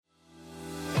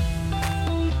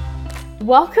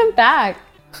Welcome back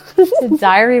to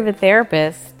Diary of a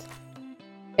Therapist.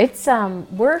 It's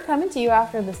we're coming to you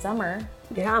after the summer.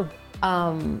 Yeah.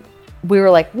 We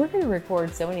were like, we're going to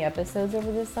record so many episodes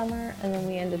over this summer, and then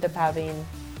we ended up having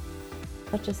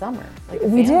such a summer. Like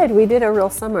We did a real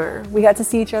summer. We got to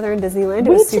see each other in Disneyland. It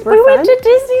was super we fun. went to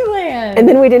Disneyland. And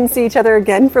then we didn't see each other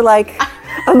again for like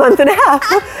a month and a half.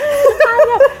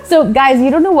 So guys,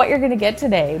 you don't know what you're going to get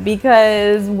today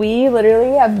because we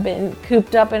literally have been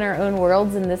cooped up in our own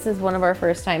worlds, and this is one of our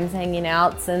first times hanging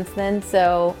out since then.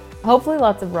 So hopefully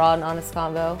lots of raw and honest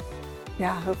convo.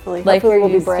 Yeah, hopefully. Like hopefully we'll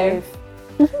be used brave.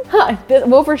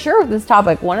 Well, for sure with this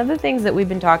topic, one of the things that we've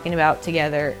been talking about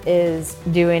together is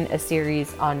doing a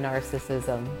series on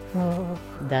narcissism. Oh.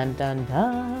 Dun, dun,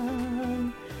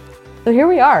 dun. So here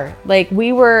we are. Like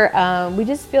we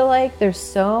just feel like there's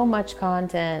so much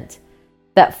content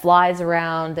that flies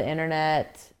around the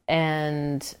internet,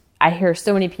 and I hear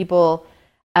so many people,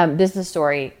 this is a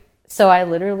story. So I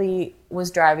literally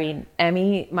was driving,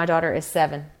 Emmy, my daughter is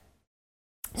 7.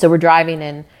 So we're driving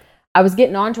and I was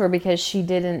getting on to her because she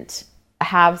didn't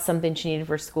have something she needed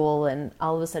for school. And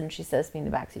all of a sudden she says to me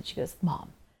in the backseat, she goes,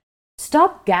 "Mom,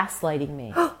 stop gaslighting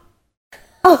me." And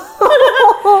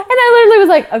I literally was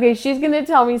like, okay, she's going to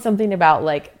tell me something about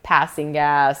like passing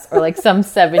gas or like some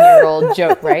 7-year-old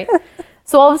joke, right?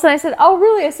 So all of a sudden I said, "Oh,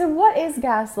 really?" I said, "What is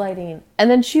gaslighting?" And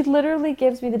then she literally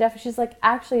gives me the definition. She's like,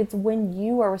 "Actually, it's when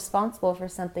you are responsible for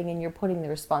something and you're putting the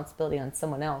responsibility on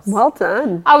someone else." Well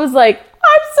done. I was like,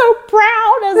 I'm so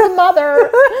proud as a mother.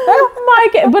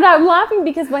 But I'm laughing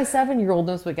because my 7-year-old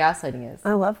knows what gaslighting is.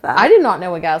 I love that. I did not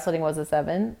know what gaslighting was at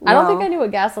 7. I don't think I knew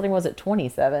what gaslighting was at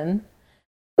 27.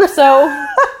 So,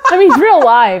 I mean, real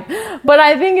life. But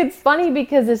I think it's funny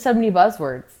because there's so many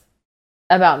buzzwords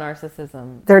about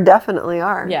narcissism. There definitely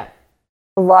are. Yeah.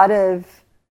 A lot of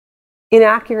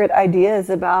inaccurate ideas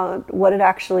about what it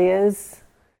actually is,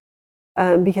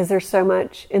 because there's so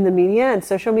much in the media and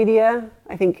social media.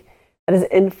 I think that has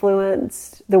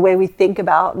influenced the way we think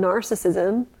about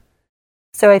narcissism.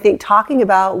 So I think talking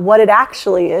about what it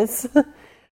actually is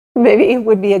maybe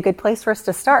would be a good place for us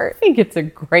to start. I think it's a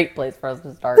great place for us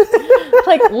to start.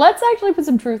 Like, let's actually put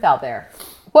some truth out there.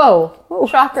 Whoa,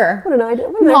 shocker. What an idea.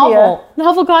 What an idea.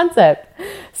 Novel concept.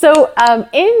 So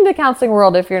in the counseling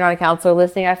world, if you're not a counselor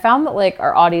listening, I found that like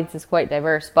our audience is quite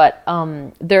diverse, but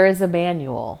there is a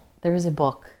manual, there is a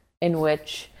book in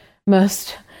which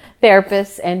most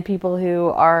therapists and people who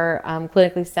are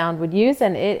clinically sound would use,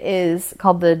 and it is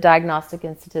called the Diagnostic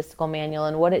and Statistical Manual.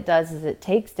 And what it does is it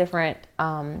takes different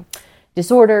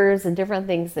disorders and different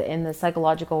things in the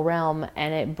psychological realm,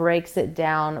 and it breaks it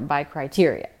down by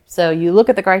criteria. So you look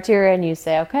at the criteria and you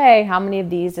say, okay, how many of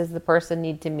these does the person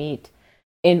need to meet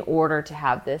in order to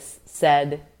have this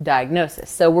said diagnosis?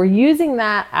 So we're using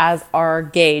that as our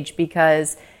gauge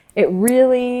because it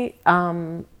really,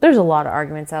 there's a lot of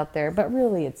arguments out there, but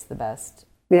really it's the best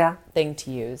thing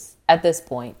to use at this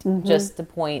point. Mm-hmm. Just to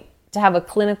have a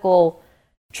clinical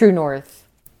true north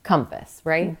compass,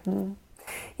 right? Mm-hmm.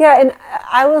 Yeah, and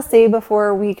I will say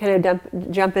before we kind of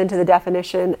jump into the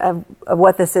definition of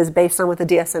what this is based on what the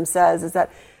DSM says, is that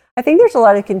I think there's a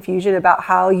lot of confusion about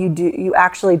how you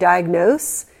actually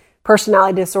diagnose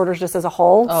personality disorders just as a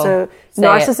whole. So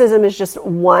narcissism is just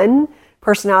one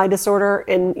personality disorder,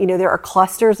 and there are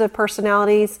clusters of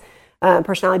personality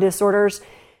disorders.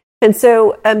 And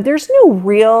so there's no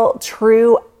real,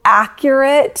 true,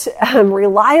 accurate,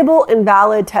 reliable, and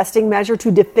valid testing measure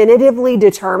to definitively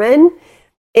determine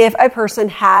if a person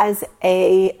has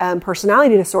a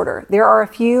personality disorder. There are a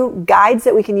few guides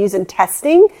that we can use in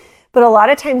testing, but a lot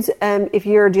of times if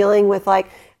you're dealing with like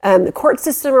the court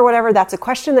system or whatever, that's a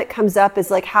question that comes up, is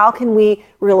like, how can we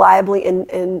reliably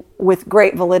and with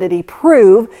great validity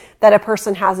prove that a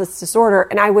person has this disorder?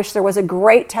 And I wish there was a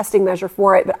great testing measure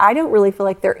for it, but I don't really feel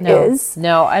like there is.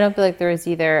 No, I don't feel like there is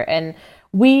either. And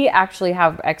we actually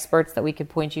have experts that we could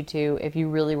point you to if you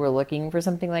really were looking for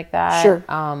something like that. Sure.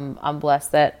 I'm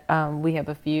blessed that we have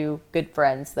a few good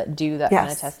friends that do that kind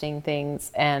of testing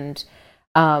things, and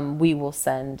we will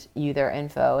send you their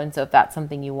info. And so if that's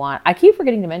something you want, I keep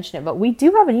forgetting to mention it, but we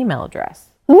do have an email address.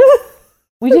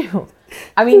 We do.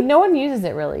 I mean, no one uses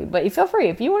it really, but you feel free.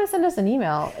 If you want to send us an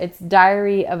email, it's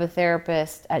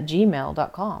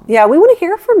diaryofatherapist@gmail.com. Yeah, we want to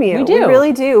hear from you. We do. We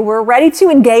really do. We're ready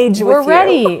to engage with you. We're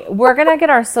ready. We're going to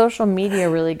get our social media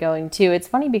really going too. It's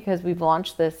funny because we've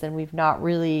launched this and we've not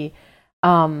really,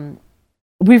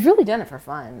 we've really done it for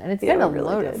fun. And it's been a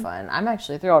load of fun. I'm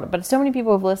actually thrilled. But so many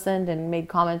people have listened and made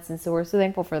comments, and so we're so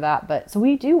thankful for that. But so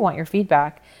we do want your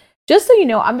feedback. Just so you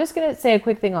know, I'm just going to say a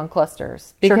quick thing on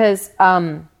clusters because,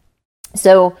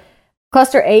 so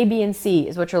Cluster A, B, and C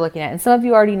is what you're looking at. And some of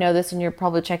you already know this and you're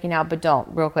probably checking out, but don't,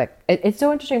 real quick. It's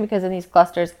so interesting because in these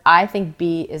clusters, I think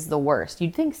B is the worst.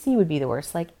 You'd think C would be the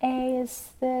worst. Like A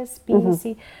is this, B is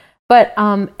C. But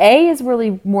A is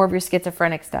really more of your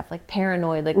schizophrenic stuff, like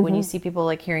paranoid, like when you see people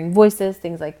like hearing voices,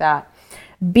 things like that.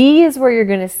 B is where you're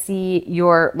going to see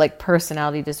your like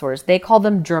personality disorders. They call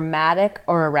them dramatic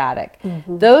or erratic.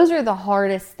 Those are the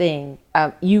hardest thing.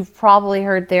 You've probably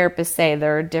heard therapists say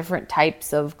there are different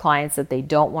types of clients that they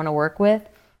don't want to work with.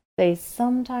 They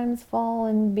sometimes fall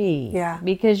in B. Yeah.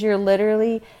 Because you're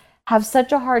literally have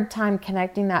such a hard time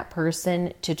connecting that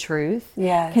person to truth.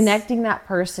 Yes. Connecting that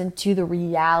person to the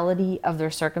reality of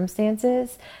their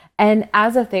circumstances. And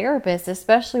as a therapist,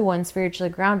 especially one spiritually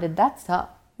grounded, that's tough.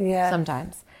 Yeah.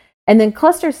 Sometimes. And then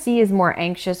cluster C is more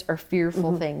anxious or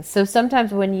fearful things. So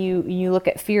sometimes when you look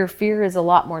at fear is a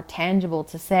lot more tangible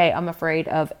to say, I'm afraid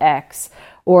of X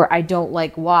or I don't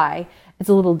like Y. It's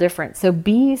a little different. So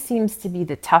B seems to be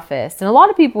the toughest. And a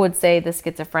lot of people would say the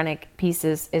schizophrenic piece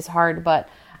is hard, but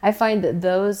I find that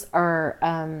those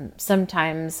are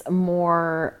sometimes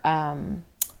more, I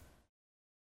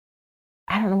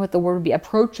don't know what the word would be,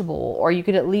 approachable, or you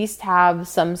could at least have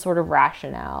some sort of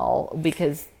rationale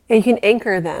because... And you can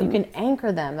anchor them. You can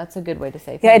anchor them. That's a good way to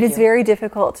say it. Yeah, it is very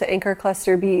difficult to anchor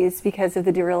cluster Bs because of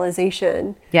the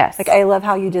derealization. Yes. Like I love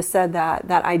how you just said that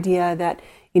idea that,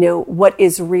 what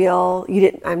is real.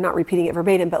 I'm not repeating it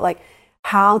verbatim, but like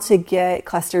how to get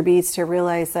cluster Bs to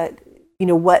realize that,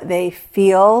 what they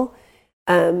feel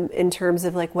in terms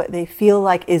of like what they feel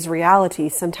like is reality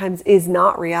sometimes is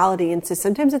not reality. And so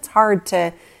sometimes it's hard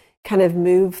to kind of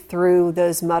move through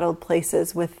those muddled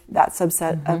places with that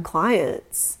subset of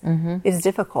clients. It's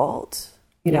difficult,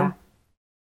 you know?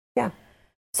 Yeah.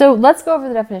 So let's go over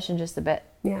the definition just a bit.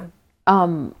 Yeah.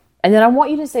 And then I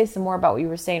want you to say some more about what you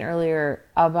were saying earlier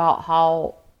about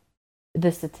how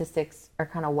the statistics are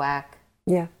kind of whack.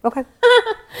 Yeah. Okay.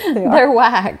 They're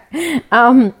whack.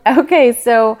 Okay.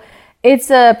 So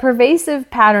it's a pervasive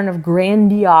pattern of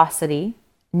grandiosity,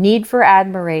 need for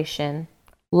admiration,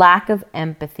 lack of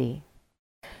empathy.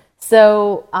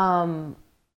 So, I'm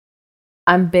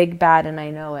big, bad, and I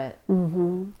know it.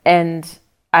 And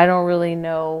I don't really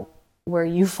know where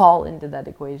you fall into that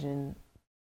equation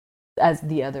as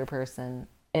the other person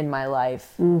in my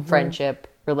life, friendship,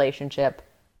 relationship,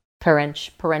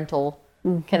 parental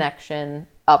connection,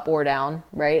 up or down,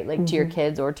 right? Like to your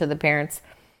kids or to the parents.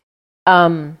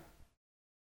 And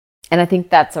I think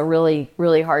that's a really,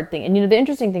 really hard thing. And, the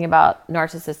interesting thing about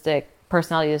narcissistic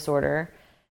personality disorder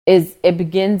is it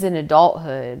begins in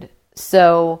adulthood.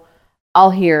 So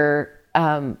I'll hear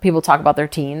people talk about their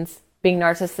teens being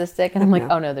narcissistic, and I'm like,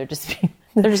 oh no, they're just a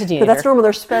teenager. But that's normal.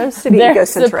 They're supposed to be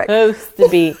egocentric. Supposed to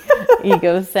be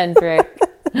egocentric.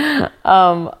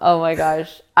 Oh my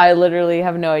gosh, I literally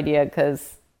have no idea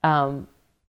because,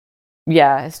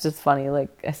 it's just funny.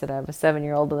 Like I said, I have a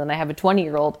 7-year-old and then I have a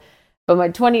 20-year-old. But my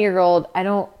 20-year-old, I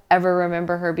don't ever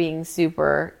remember her being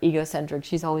super egocentric.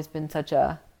 She's always been such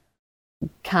a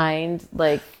kind,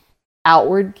 like,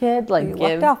 outward kid, like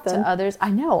give to others.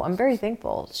 I know. I'm very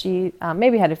thankful. She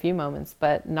maybe had a few moments,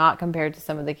 but not compared to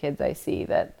some of the kids I see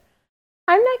that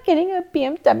I'm not getting a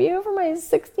BMW for my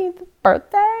 16th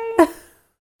birthday.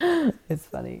 It's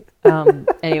funny.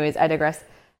 Anyways, I digress.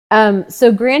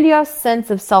 So grandiose sense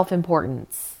of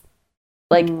self-importance.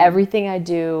 Like everything I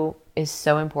do is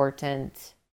so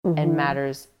important and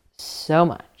matters so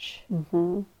much.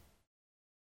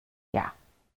 Yeah.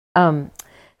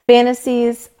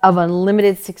 Fantasies of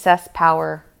unlimited success,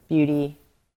 power, beauty.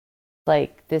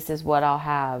 Like, this is what I'll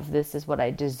have. This is what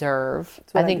I deserve.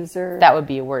 I think that would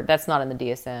be a word. That's not in the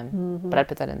DSM, but I'd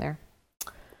put that in there.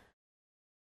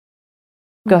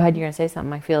 Go ahead. You're going to say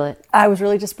something. I feel it. I was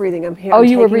really just breathing. I'm here. Oh,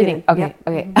 you were breathing. Okay.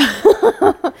 Yep.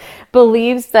 Okay.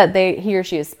 Believes that he or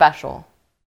she is special.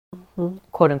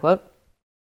 Quote unquote.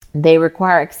 They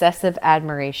require excessive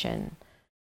admiration.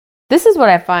 This is what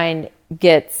I find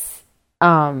gets,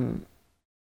 I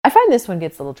find this one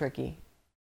gets a little tricky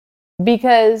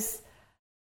because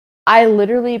I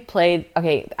literally played,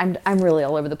 I'm really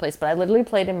all over the place, but I literally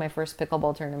played in my first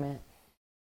pickleball tournament.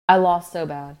 I lost so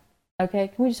bad. Okay.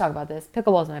 Can we just talk about this?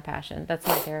 Pickleball is my passion. That's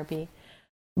my therapy.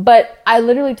 But I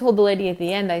literally told the lady at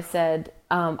the end, I said,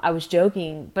 I was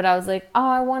joking, but I was like, oh,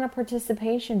 I want a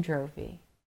participation trophy.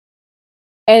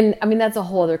 And I mean, that's a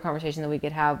whole other conversation that we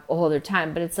could have a whole other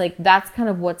time, but it's like, that's kind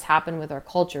of what's happened with our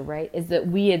culture, right? Is that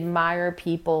we admire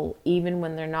people even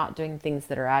when they're not doing things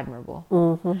that are admirable.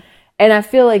 And I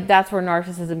feel like that's where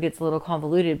narcissism gets a little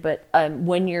convoluted, but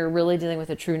when you're really dealing with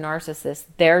a true narcissist,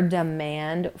 their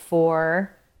demand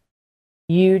for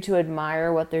you to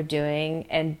admire what they're doing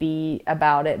and be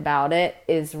about it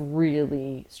is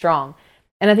really strong.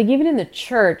 And I think even in the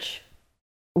church,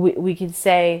 we could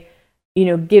say,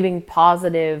 giving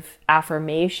positive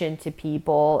affirmation to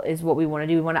people is what we want to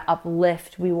do. We want to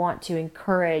uplift. We want to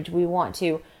encourage.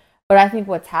 But I think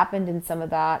what's happened in some of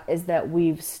that is that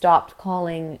we've stopped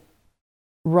calling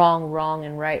wrong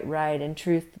and right, and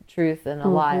truth, and a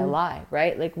lie,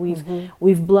 right? Like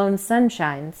we've blown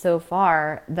sunshine so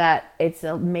far that it's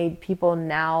made people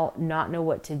now not know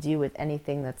what to do with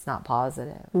anything that's not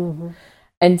positive.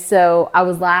 And so I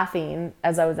was laughing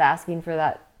as I was asking for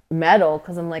that medal,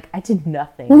 because I'm like, I did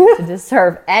nothing to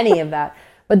deserve any of that.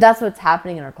 But that's what's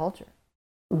happening in our culture.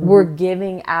 We're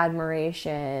giving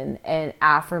admiration and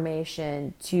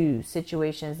affirmation to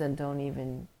situations that don't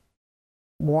even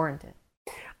warrant it.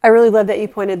 I really love that you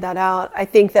pointed that out. I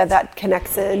think that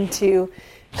connects into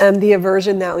the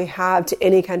aversion that we have to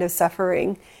any kind of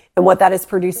suffering and what that is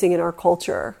producing in our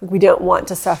culture. We don't want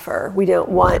to suffer. We don't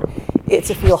want it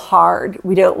to feel hard.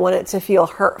 We don't want it to feel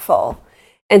hurtful.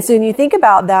 And so when you think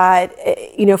about that,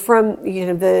 from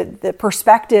the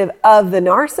perspective of the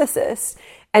narcissist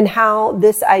and how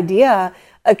this idea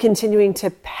of continuing to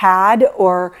pad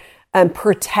or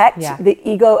protect the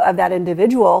ego of that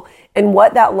individual and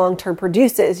what that long-term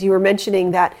produces. You were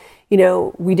mentioning that,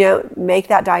 we don't make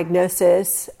that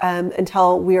diagnosis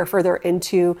until we are further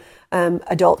into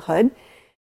adulthood.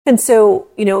 And so,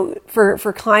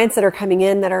 for clients that are coming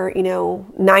in that are,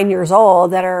 9 years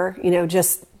old, that are,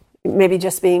 just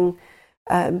being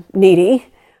needy,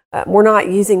 we're not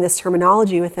using this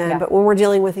terminology with them. But when we're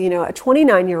dealing with, a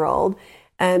 29-year-old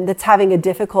that's having a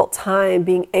difficult time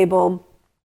being able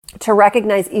to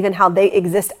recognize even how they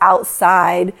exist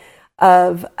outside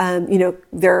of,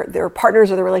 their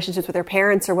partners or their relationships with their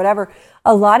parents or whatever,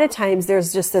 a lot of times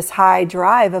there's just this high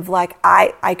drive of like,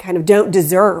 I kind of don't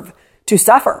deserve to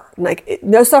suffer. Like,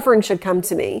 no suffering should come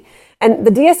to me. And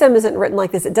the DSM isn't written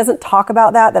like this. It doesn't talk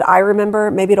about that I remember.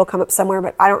 Maybe it'll come up somewhere,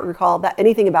 but I don't recall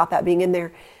anything about that being in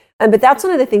there. But that's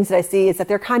one of the things that I see is that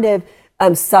they're kind of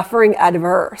suffering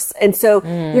adverse. And so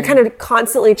you're kind of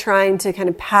constantly trying to kind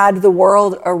of pad the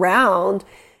world around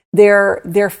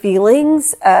their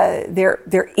feelings,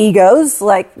 their egos,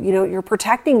 like, you're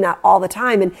protecting that all the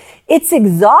time. And it's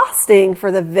exhausting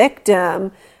for the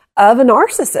victim of a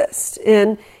narcissist.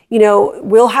 And,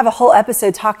 we'll have a whole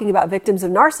episode talking about victims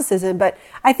of narcissism, but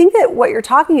I think that what you're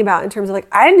talking about in terms of like,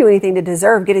 I didn't do anything to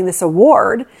deserve getting this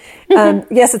award.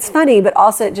 Yes, it's funny, but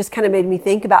also it just kind of made me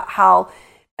think about how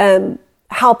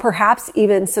perhaps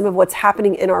even some of what's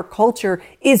happening in our culture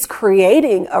is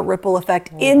creating a ripple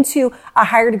effect into a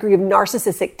higher degree of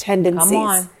narcissistic tendencies. Come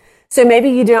on. So maybe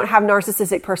you don't have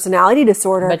narcissistic personality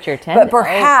disorder, but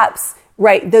perhaps,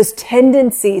 right, those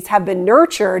tendencies have been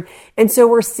nurtured. And so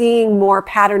we're seeing more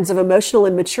patterns of emotional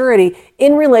immaturity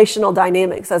in relational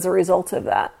dynamics as a result of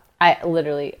that. I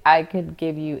could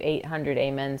give you 800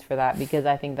 amens for that, because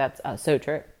I think that's so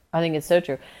true. I think it's so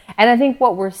true. And I think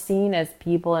what we're seeing as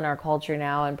people in our culture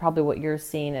now, and probably what you're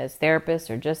seeing as therapists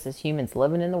or just as humans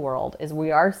living in the world, is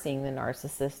we are seeing the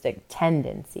narcissistic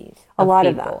tendencies of a lot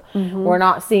people. Of that. We're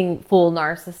not seeing full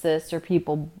narcissists or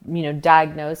people,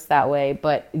 diagnosed that way.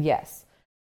 But yes,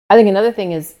 I think another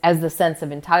thing is as the sense of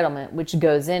entitlement, which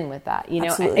goes in with that. And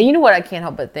you know what? I can't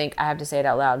help but think, I have to say it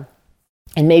out loud.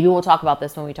 And maybe we'll talk about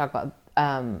this when we talk about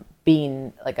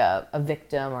being like a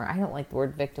victim, or I don't like the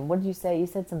word victim. What did you say? You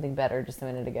said something better just a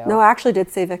minute ago. No, I actually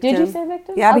did say victim. Did you say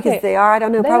victim? Yeah, because they are. I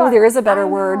don't know. Probably there is a better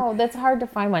word. No, that's hard to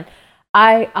find one.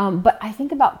 But I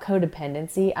think about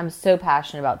codependency. I'm so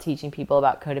passionate about teaching people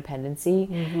about codependency.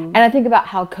 And I think about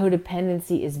how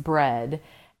codependency is bred.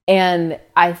 And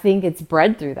I think it's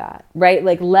bred through that, right?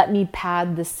 Like, let me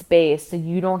pad the space so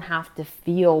you don't have to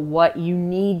feel what you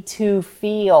need to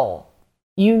feel.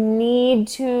 You need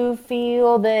to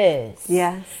feel this.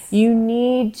 Yes. You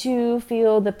need to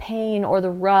feel the pain or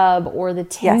the rub or the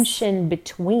tension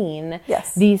between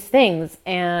these things.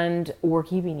 And we're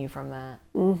keeping you from that.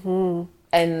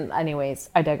 And anyways,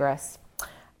 I digress.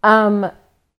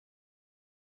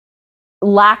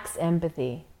 Lacks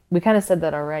empathy. We kind of said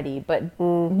that already. But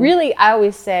really, I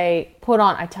always say,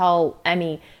 I tell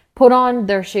Emmy, put on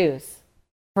their shoes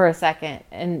for a second.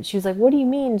 And she was like, what do you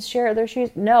mean, share their shoes?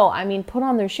 No, I mean, put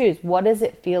on their shoes. What does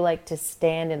it feel like to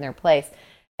stand in their place?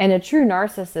 And a true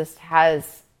narcissist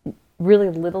has really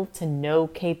little to no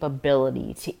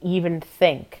capability to even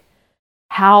think,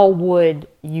 how would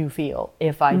you feel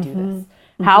if I do this?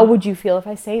 How would you feel if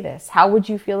I say this? How would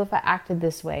you feel if I acted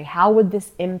this way? How would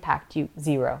this impact you?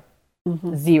 Zero.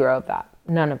 Zero of that.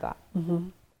 None of that.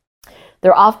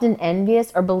 They're often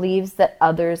envious or believes that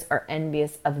others are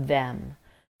envious of them.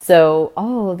 So,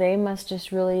 oh, they must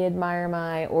just really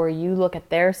admire or you look at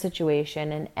their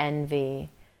situation and envy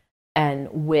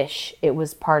and wish it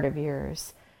was part of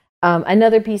yours.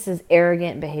 Another piece is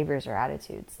arrogant behaviors or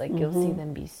attitudes. Like you'll see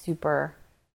them be super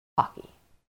cocky,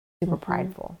 super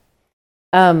prideful.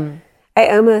 I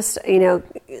almost,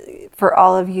 for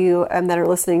all of you that are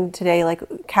listening today, like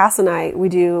Cass and I, we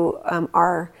do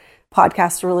our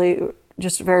podcast really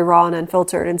just very raw and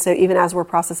unfiltered. And so even as we're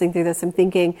processing through this, I'm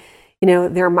thinking,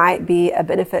 there might be a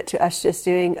benefit to us just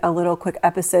doing a little quick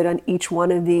episode on each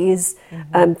one of these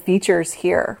features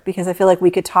here, because I feel like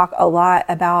we could talk a lot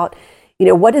about,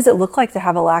 what does it look like to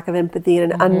have a lack of empathy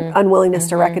and an unwillingness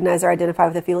to recognize or identify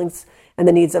with the feelings and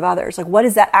the needs of others? Like, what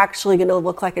is that actually going to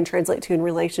look like and translate to in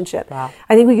relationship? Wow.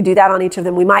 I think we could do that on each of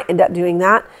them. We might end up doing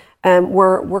that.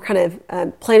 We're kind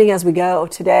of planning as we go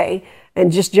today and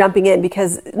just jumping in,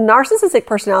 because narcissistic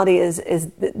personality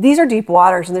is these are deep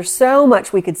waters, and there's so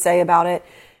much we could say about it,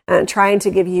 and trying to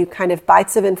give you kind of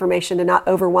bites of information to not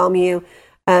overwhelm you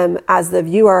as the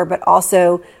viewer, but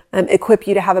also equip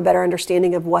you to have a better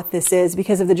understanding of what this is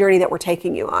because of the journey that we're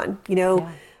taking you on.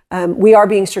 We are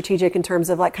being strategic in terms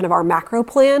of like kind of our macro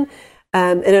plan,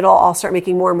 and it'll all start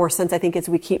making more and more sense, I think, as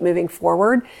we keep moving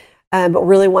forward. But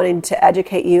really wanting to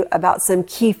educate you about some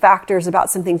key factors, about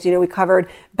some things. We covered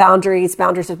boundaries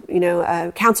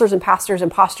of, counselors and pastors,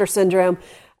 imposter syndrome,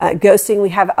 ghosting.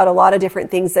 We have a lot of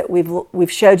different things that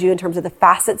we've showed you in terms of the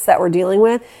facets that we're dealing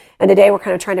with. And today we're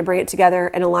kind of trying to bring it together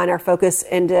and align our focus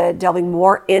into delving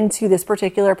more into this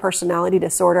particular personality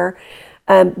disorder.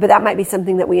 But that might be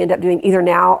something that we end up doing either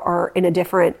now or in a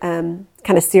different kind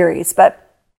of series. But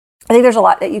I think there's a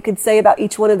lot that you could say about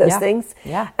each one of those things.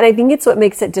 Yeah. And I think it's what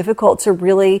makes it difficult to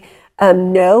really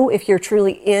know if you're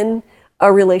truly in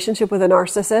a relationship with a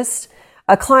narcissist.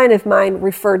 A client of mine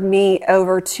referred me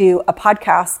over to a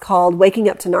podcast called Waking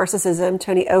Up to Narcissism.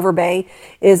 Tony Overbay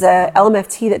is a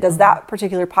LMFT that does that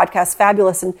particular podcast.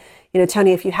 Fabulous. And,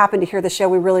 Tony, if you happen to hear the show,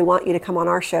 we really want you to come on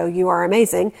our show. You are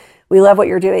amazing. We love what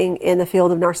you're doing in the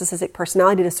field of narcissistic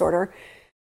personality disorder.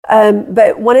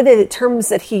 But one of the terms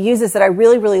that he uses that I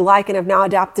really, really like and have now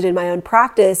adapted in my own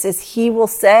practice is he will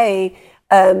say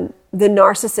the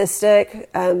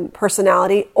narcissistic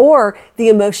personality or the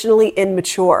emotionally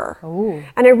immature. Ooh.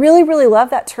 And I really, really love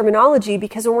that terminology,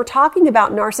 because when we're talking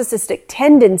about narcissistic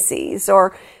tendencies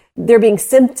or there being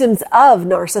symptoms of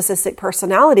narcissistic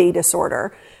personality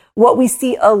disorder, what we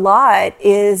see a lot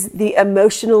is the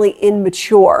emotionally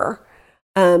immature,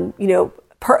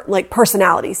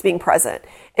 personalities being present.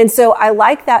 And so I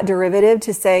like that derivative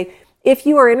to say, if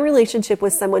you are in a relationship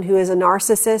with someone who is a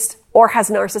narcissist or has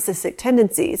narcissistic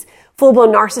tendencies,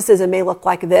 full-blown narcissism may look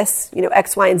like this,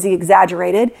 X, Y, and Z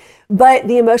exaggerated, but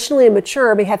the emotionally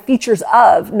immature may have features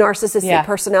of narcissistic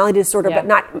personality disorder, but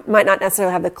might not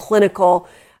necessarily have the clinical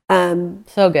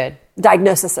so good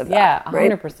diagnosis of that. Yeah,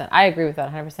 100%. Right? I agree with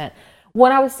that 100%.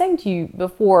 What I was saying to you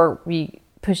before we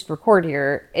pushed record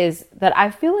here is that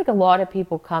I feel like a lot of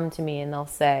people come to me and they'll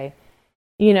say,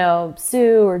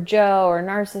 Sue or Joe or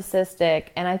narcissistic.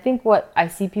 And I think what I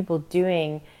see people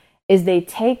doing is they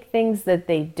take things that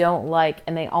they don't like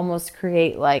and they almost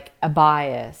create like a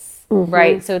bias,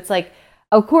 right? So it's like,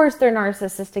 of course they're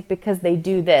narcissistic because they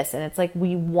do this. And it's like,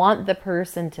 we want the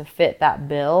person to fit that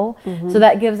bill. So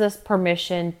that gives us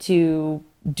permission to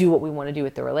do what we want to do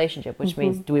with the relationship, which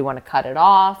means, do we want to cut it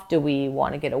off? Do we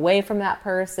want to get away from that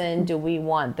person? Do we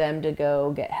want them to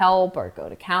go get help or go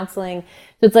to counseling?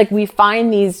 So it's like we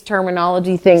find these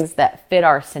terminology things that fit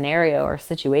our scenario or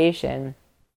situation,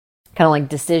 kind of like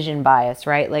decision bias,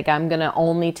 right? Like I'm going to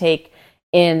only take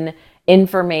in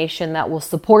information that will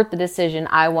support the decision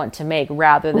I want to make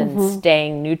rather than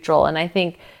staying neutral. And I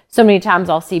think so many times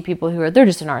I'll see people they're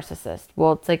just a narcissist.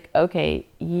 Well, it's like, okay,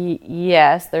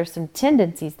 yes, there's some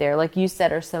tendencies there. Like you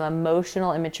said, or some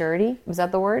emotional immaturity. Was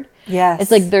that the word? Yes.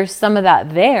 It's like there's some of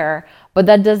that there, but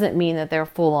that doesn't mean that they're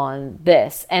full on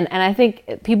this. And I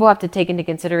think people have to take into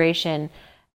consideration,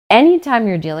 anytime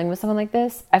you're dealing with someone like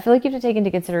this, I feel like you have to take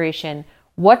into consideration,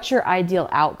 what's your ideal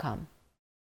outcome?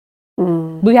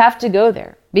 We have to go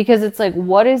there, because it's like,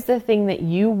 what is the thing that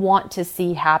you want to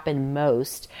see happen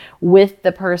most with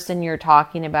the person you're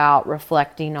talking about,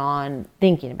 reflecting on,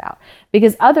 thinking about?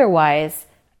 Because otherwise,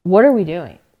 what are we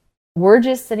doing? We're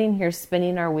just sitting here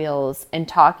spinning our wheels and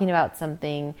talking about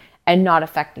something and not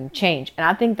affecting change. And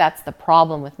I think that's the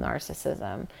problem with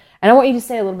narcissism. And I want you to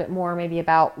say a little bit more maybe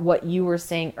about what you were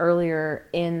saying earlier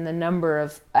in the number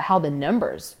of how the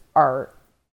numbers are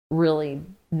really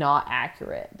not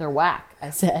accurate. They're whack, I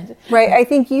said. Right. I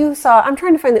think you saw, I'm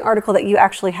trying to find the article that you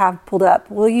actually have pulled up.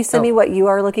 Will you send me what you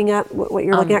are looking at, what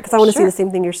you're looking at? Because I want to see the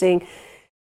same thing you're seeing.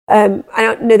 I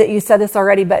don't know that you said this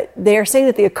already, but they are saying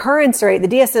that the occurrence rate, the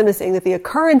DSM is saying that the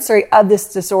occurrence rate of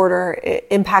this disorder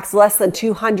impacts less than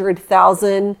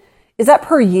 200,000. Is that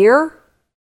per year?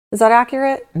 Is that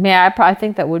accurate? Yeah, I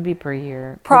think that would be per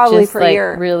year. Probably per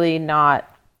year. Really not.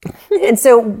 And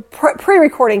so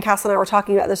pre-recording, Cass and I were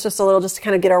talking about this just a little, just to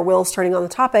kind of get our wheels turning on the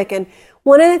topic. And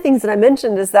one of the things that I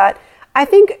mentioned is that I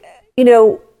think,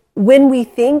 when we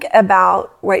think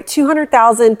about,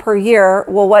 200,000 per year,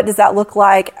 well, what does that look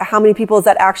like? How many people is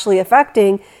that actually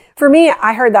affecting? For me,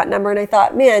 I heard that number and I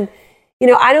thought, man,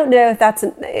 I don't know if that's,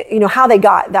 how they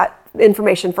got that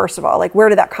information, first of all, like where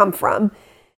did that come from?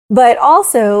 But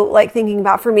also, like, thinking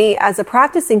about, for me as a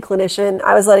practicing clinician,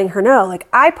 I was letting her know, like,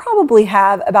 I probably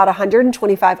have about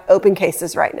 125 open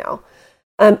cases right now.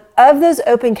 Of those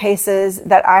open cases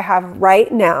that I have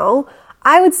right now,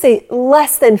 I would say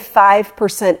less than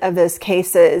 5% of those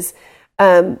cases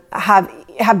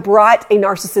have brought a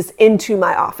narcissist into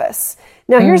my office.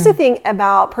 Now, here's the thing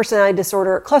about personality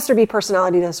disorder, cluster B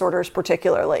personality disorders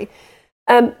particularly.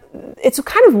 It's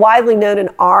kind of widely known in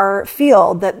our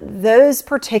field that those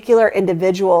particular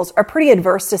individuals are pretty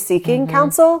adverse to seeking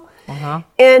counsel.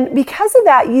 And because of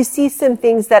that, you see some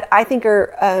things that I think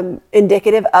are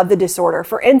indicative of the disorder.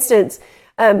 For instance,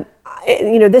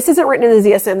 this isn't written in the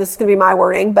DSM, this is going to be my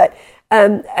wording, but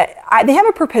they have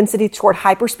a propensity toward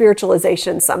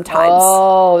hyper-spiritualization sometimes.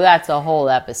 Oh, that's a whole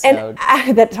episode.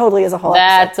 And that totally is a whole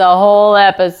episode. That's a whole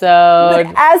episode.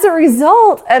 But as a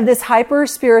result of this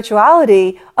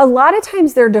hyper-spirituality, a lot of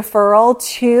times their deferral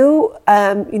to,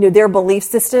 their belief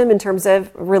system in terms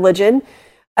of religion,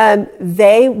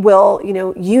 they will,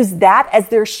 use that as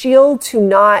their shield to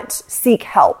not seek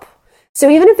help. So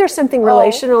even if there's something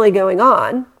relationally going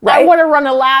on, right? I want to run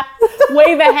a lap,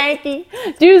 wave a hanky,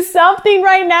 do something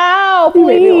right now,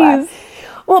 please.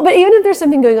 Well, but even if there's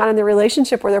something going on in the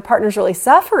relationship where their partner's really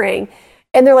suffering,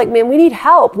 and they're like, man, we need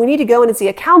help. We need to go in and see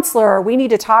a counselor, or we need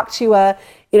to talk to one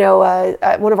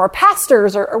of our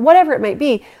pastors, or whatever it might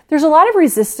be. There's a lot of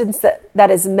resistance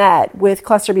that is met with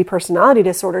cluster B personality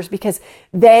disorders because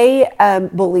they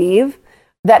believe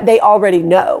that they already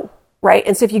know. Right.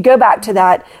 And so if you go back to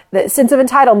that, the sense of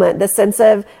entitlement, the sense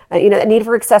of, a need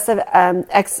for excessive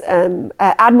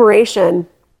admiration,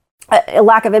 a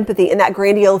lack of empathy, and that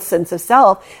grandiose sense of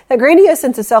self,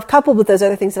 coupled with those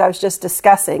other things that I was just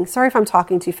discussing. Sorry if I'm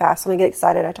talking too fast. When I get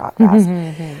excited, I talk fast.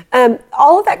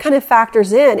 All of that kind of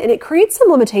factors in, and it creates some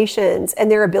limitations in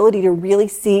their ability to really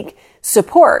seek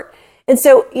support. And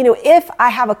so, if I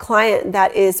have a client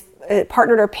that is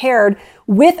partnered or paired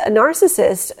with a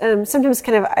narcissist, sometimes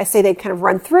I say they kind of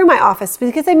run through my office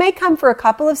because they may come for a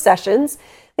couple of sessions.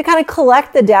 They kind of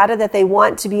collect the data that they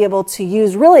want to be able to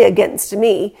use really against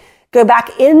me, go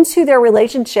back into their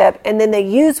relationship, and then they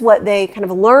use what they kind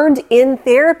of learned in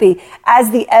therapy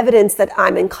as the evidence that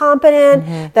I'm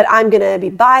incompetent, that I'm going to be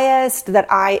biased, that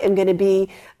I am going to be,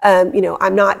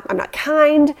 I'm not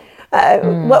kind.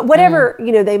 Whatever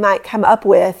they might come up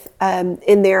with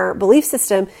in their belief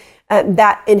system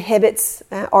that inhibits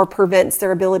or prevents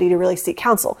their ability to really seek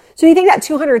counsel. So you think that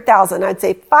 200,000, I'd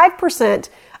say 5%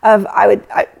 of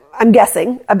I'm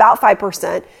guessing about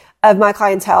 5% of my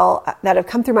clientele that have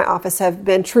come through my office have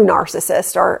been true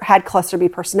narcissists or had cluster B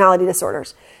personality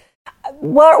disorders.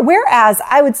 Whereas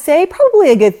I would say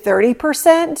probably a good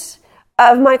 30%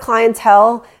 of my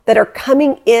clientele that are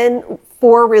coming in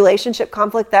for relationship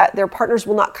conflict that their partners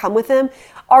will not come with them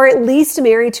are at least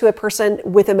married to a person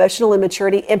with emotional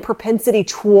immaturity and propensity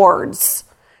towards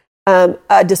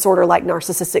a disorder like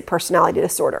narcissistic personality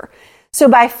disorder. So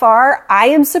by far, I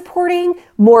am supporting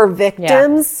more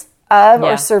victims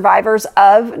or survivors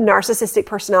of narcissistic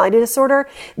personality disorder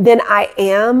than I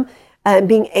am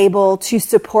being able to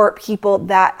support people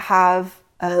that have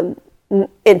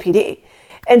NPD.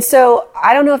 And so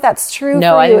I don't know if that's true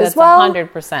for you as well. No, I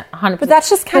think that's 100%. But that's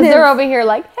just kind of... they're over here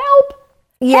like, help.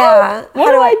 Yeah.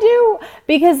 What do I do?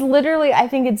 Because literally, I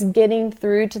think it's getting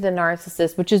through to the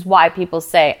narcissist, which is why people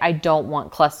say, I don't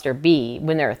want cluster B.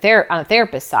 When they're on a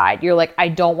therapist side, you're like, I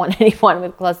don't want anyone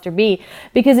with cluster B,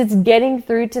 because it's getting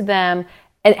through to them.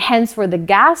 And hence where the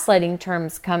gaslighting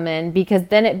terms come in, because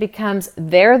then it becomes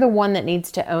they're the one that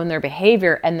needs to own their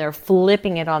behavior and they're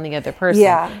flipping it on the other person.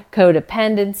 Yeah.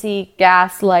 Codependency,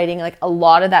 gaslighting, like a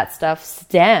lot of that stuff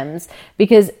stems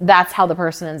because that's how the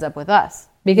person ends up with us.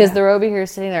 Because they're over here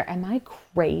sitting there, am I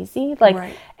crazy?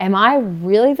 Like, am I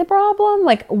really the problem?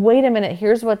 Like, wait a minute,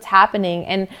 here's what's happening.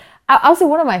 And I'll say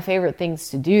one of my favorite things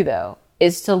to do, though,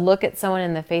 is to look at someone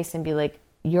in the face and be like,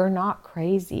 you're not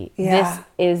crazy. Yeah. This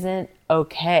isn't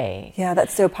okay. Yeah,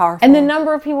 that's so powerful. And the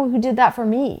number of people who did that for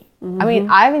me, I mean,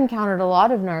 I've encountered a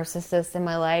lot of narcissists in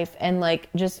my life, and like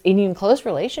just in close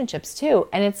relationships too.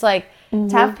 And it's like to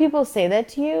have people say that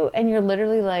to you, and you're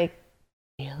literally like,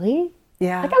 really?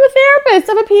 Yeah. Like, I'm a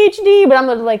therapist, I'm a PhD, but I'm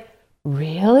literally like,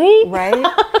 really? Right?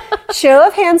 Show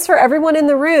of hands for everyone in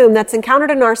the room that's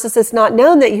encountered a narcissist, not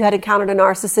known that you had encountered a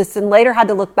narcissist, and later had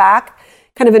to look back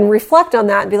kind of and reflect on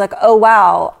that and be like, oh,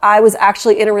 wow, I was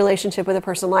actually in a relationship with a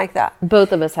person like that.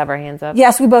 Both of us have our hands up.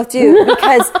 Yes, we both do.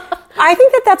 Because I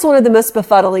think that that's one of the most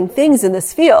befuddling things in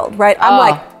this field, right? I'm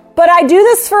like, but I do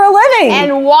this for a living.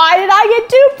 And why did I get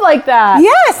duped like that?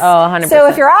 Yes. Oh, 100%. So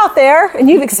if you're out there and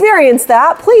you've experienced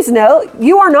that, please know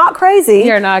you are not crazy.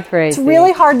 You're not crazy. It's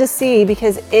really hard to see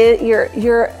because your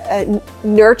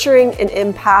nurturing and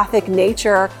empathic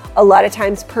nature a lot of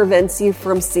times prevents you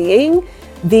from seeing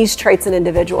these traits in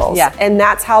individuals. Yeah. And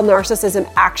that's how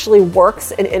narcissism actually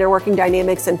works in inner working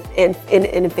dynamics and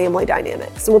in family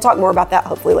dynamics. And we'll talk more about that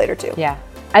hopefully later too. Yeah.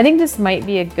 I think this might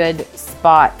be a good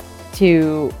spot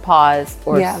to pause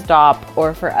or stop,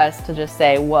 or for us to just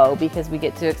say, whoa, because we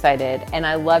get too excited. And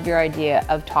I love your idea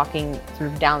of talking sort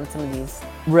of down some of these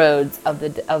roads of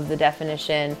the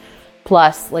definition,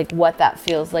 plus like what that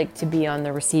feels like to be on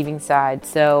the receiving side.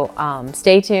 So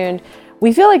stay tuned.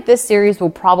 We feel like this series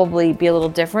will probably be a little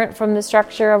different from the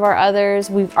structure of our others.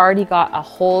 We've already got a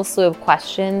whole slew of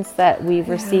questions that we've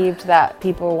received that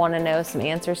people want to know some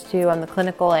answers to on the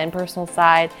clinical and personal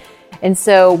side. And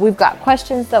so we've got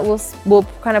questions that we'll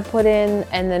kind of put in,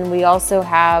 and then we also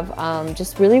have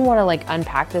just really want to like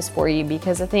unpack this for you,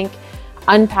 because I think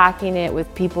unpacking it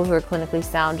with people who are clinically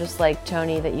sound, just like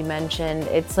Tony that you mentioned,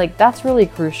 it's like that's really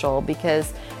crucial,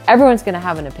 because everyone's going to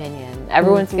have an opinion.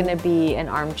 Everyone's going to be an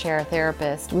armchair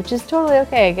therapist, which is totally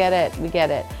okay. I get it. We get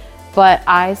it. But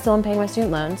I still am paying my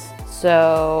student loans.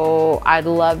 So I'd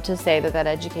love to say that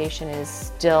education is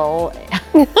still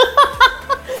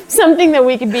something that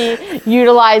we could be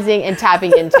utilizing and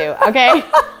tapping into. Okay.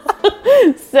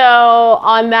 So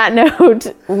on that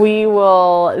note, we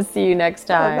will see you next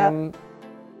time.